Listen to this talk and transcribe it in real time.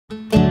Do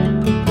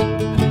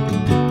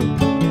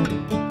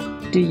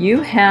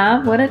you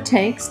have what it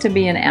takes to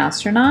be an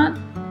astronaut?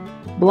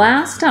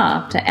 Blast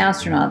off to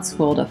astronaut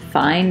school to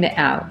find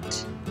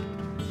out.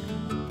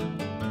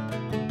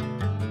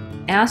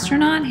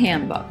 Astronaut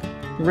Handbook,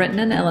 written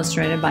and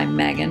illustrated by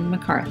Megan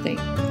McCarthy.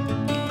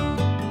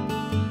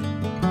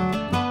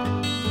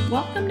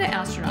 Welcome to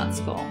astronaut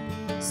school.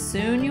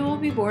 Soon you will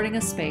be boarding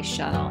a space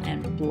shuttle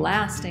and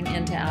blasting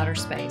into outer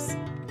space.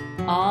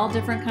 All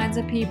different kinds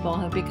of people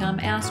have become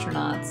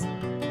astronauts.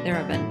 There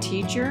have been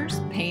teachers,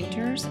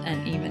 painters,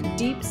 and even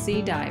deep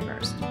sea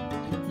divers.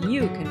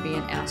 You can be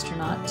an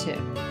astronaut too.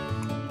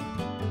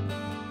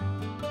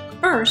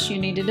 First, you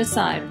need to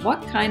decide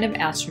what kind of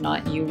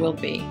astronaut you will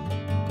be.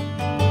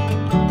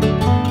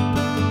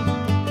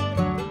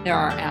 There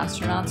are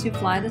astronauts who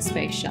fly the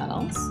space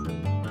shuttles,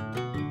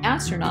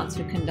 astronauts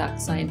who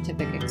conduct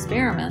scientific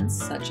experiments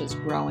such as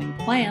growing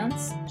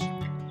plants,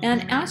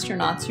 and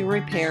astronauts who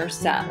repair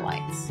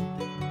satellites.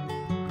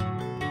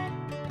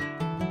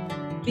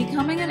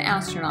 Becoming an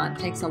astronaut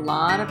takes a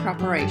lot of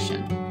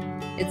preparation.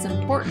 It's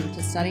important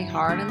to study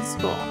hard in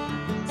school.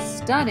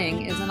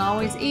 Studying isn't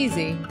always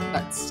easy,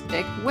 but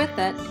stick with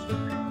it.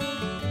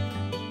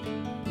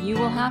 You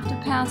will have to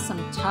pass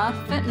some tough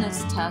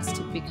fitness tests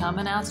to become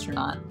an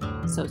astronaut,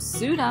 so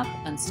suit up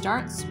and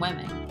start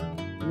swimming.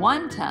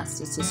 One test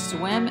is to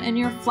swim in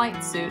your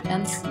flight suit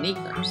and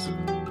sneakers.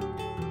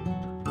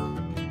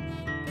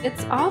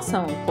 It's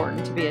also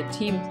important to be a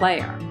team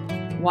player.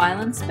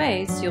 While in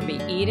space, you'll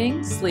be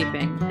eating,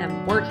 sleeping,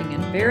 and working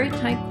in very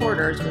tight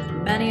quarters with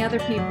many other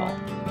people,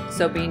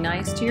 so be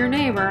nice to your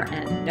neighbor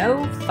and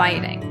no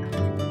fighting.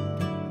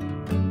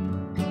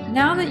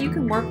 Now that you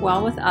can work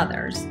well with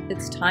others,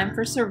 it's time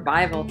for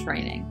survival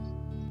training.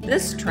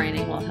 This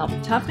training will help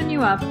toughen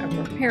you up and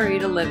prepare you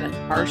to live in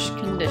harsh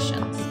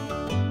conditions.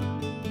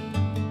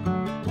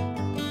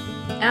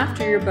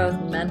 After you're both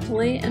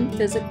mentally and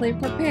physically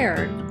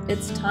prepared,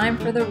 it's time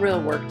for the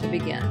real work to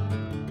begin.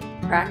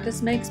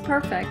 Practice makes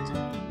perfect.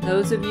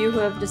 Those of you who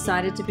have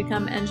decided to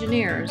become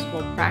engineers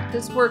will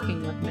practice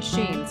working with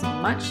machines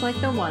much like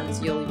the ones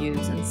you'll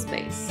use in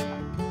space.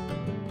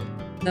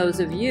 Those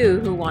of you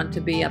who want to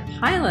be a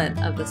pilot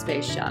of the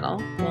space shuttle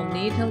will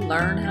need to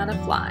learn how to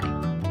fly.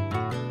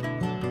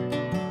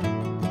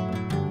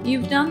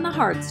 You've done the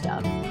hard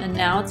stuff, and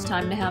now it's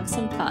time to have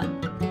some fun.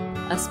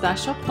 A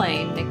special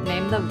plane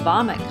nicknamed the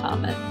Vomit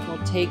Comet will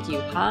take you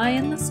high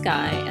in the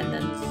sky and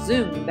then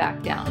zoom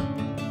back down.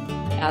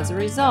 As a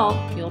result,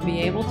 you'll be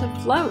able to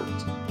float.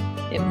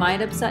 It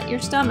might upset your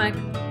stomach,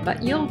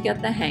 but you'll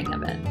get the hang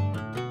of it.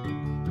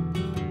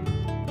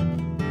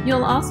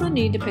 You'll also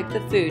need to pick the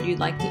food you'd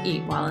like to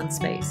eat while in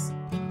space.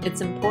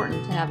 It's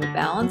important to have a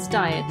balanced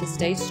diet to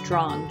stay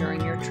strong during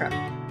your trip.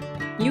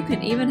 You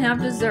can even have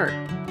dessert,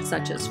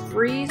 such as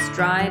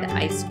freeze-dried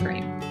ice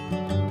cream.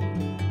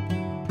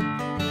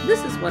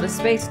 This is what a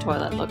space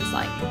toilet looks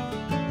like.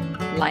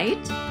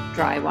 Light,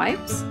 dry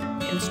wipes,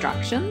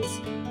 instructions,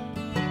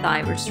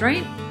 thigh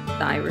restraint,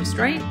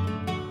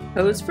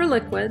 hose for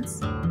liquids,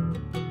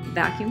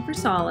 vacuum for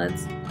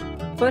solids,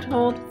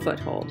 foothold.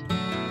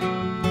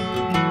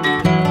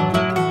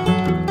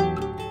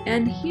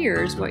 And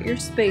here's what your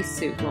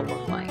spacesuit will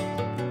look like.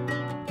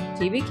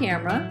 TV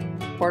camera,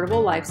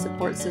 portable life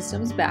support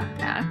systems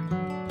backpack,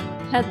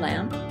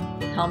 headlamp,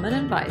 helmet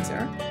and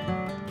visor,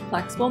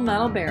 flexible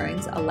metal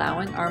bearings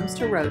allowing arms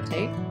to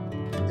rotate,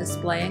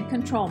 display and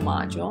control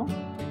module,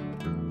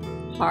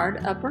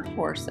 hard upper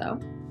torso.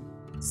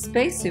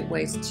 Spacesuit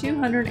weighs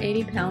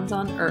 280 pounds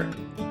on Earth.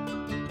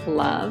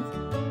 Glove,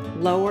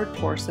 lower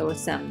torso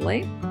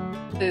assembly,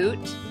 boot.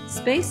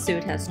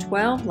 Spacesuit has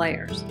 12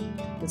 layers.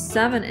 The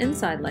 7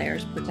 inside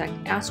layers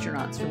protect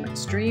astronauts from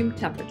extreme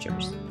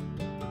temperatures.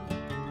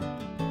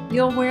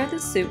 You'll wear the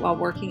suit while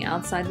working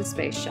outside the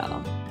space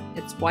shuttle.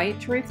 It's white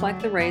to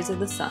reflect the rays of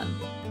the sun.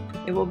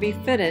 It will be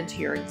fitted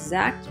to your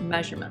exact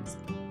measurements.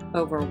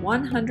 Over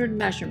 100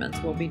 measurements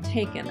will be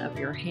taken of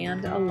your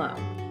hand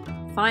alone.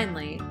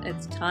 Finally,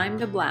 it's time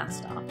to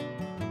blast off.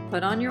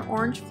 Put on your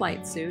orange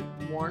flight suit,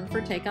 worn for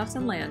takeoffs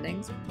and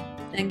landings,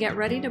 and get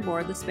ready to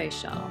board the space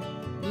shuttle.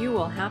 You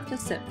will have to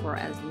sit for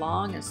as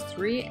long as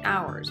 3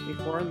 hours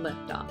before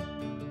liftoff.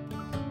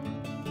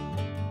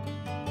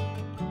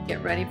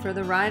 Get ready for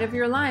the ride of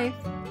your life.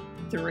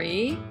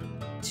 3,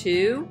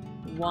 2,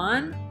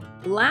 1,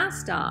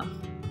 blast off!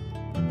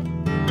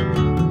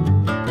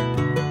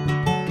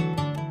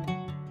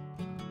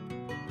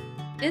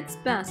 It's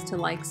best to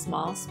like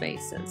small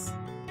spaces.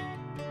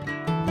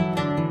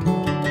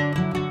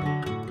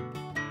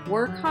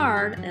 Work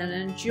hard and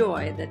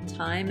enjoy the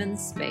time in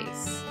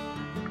space.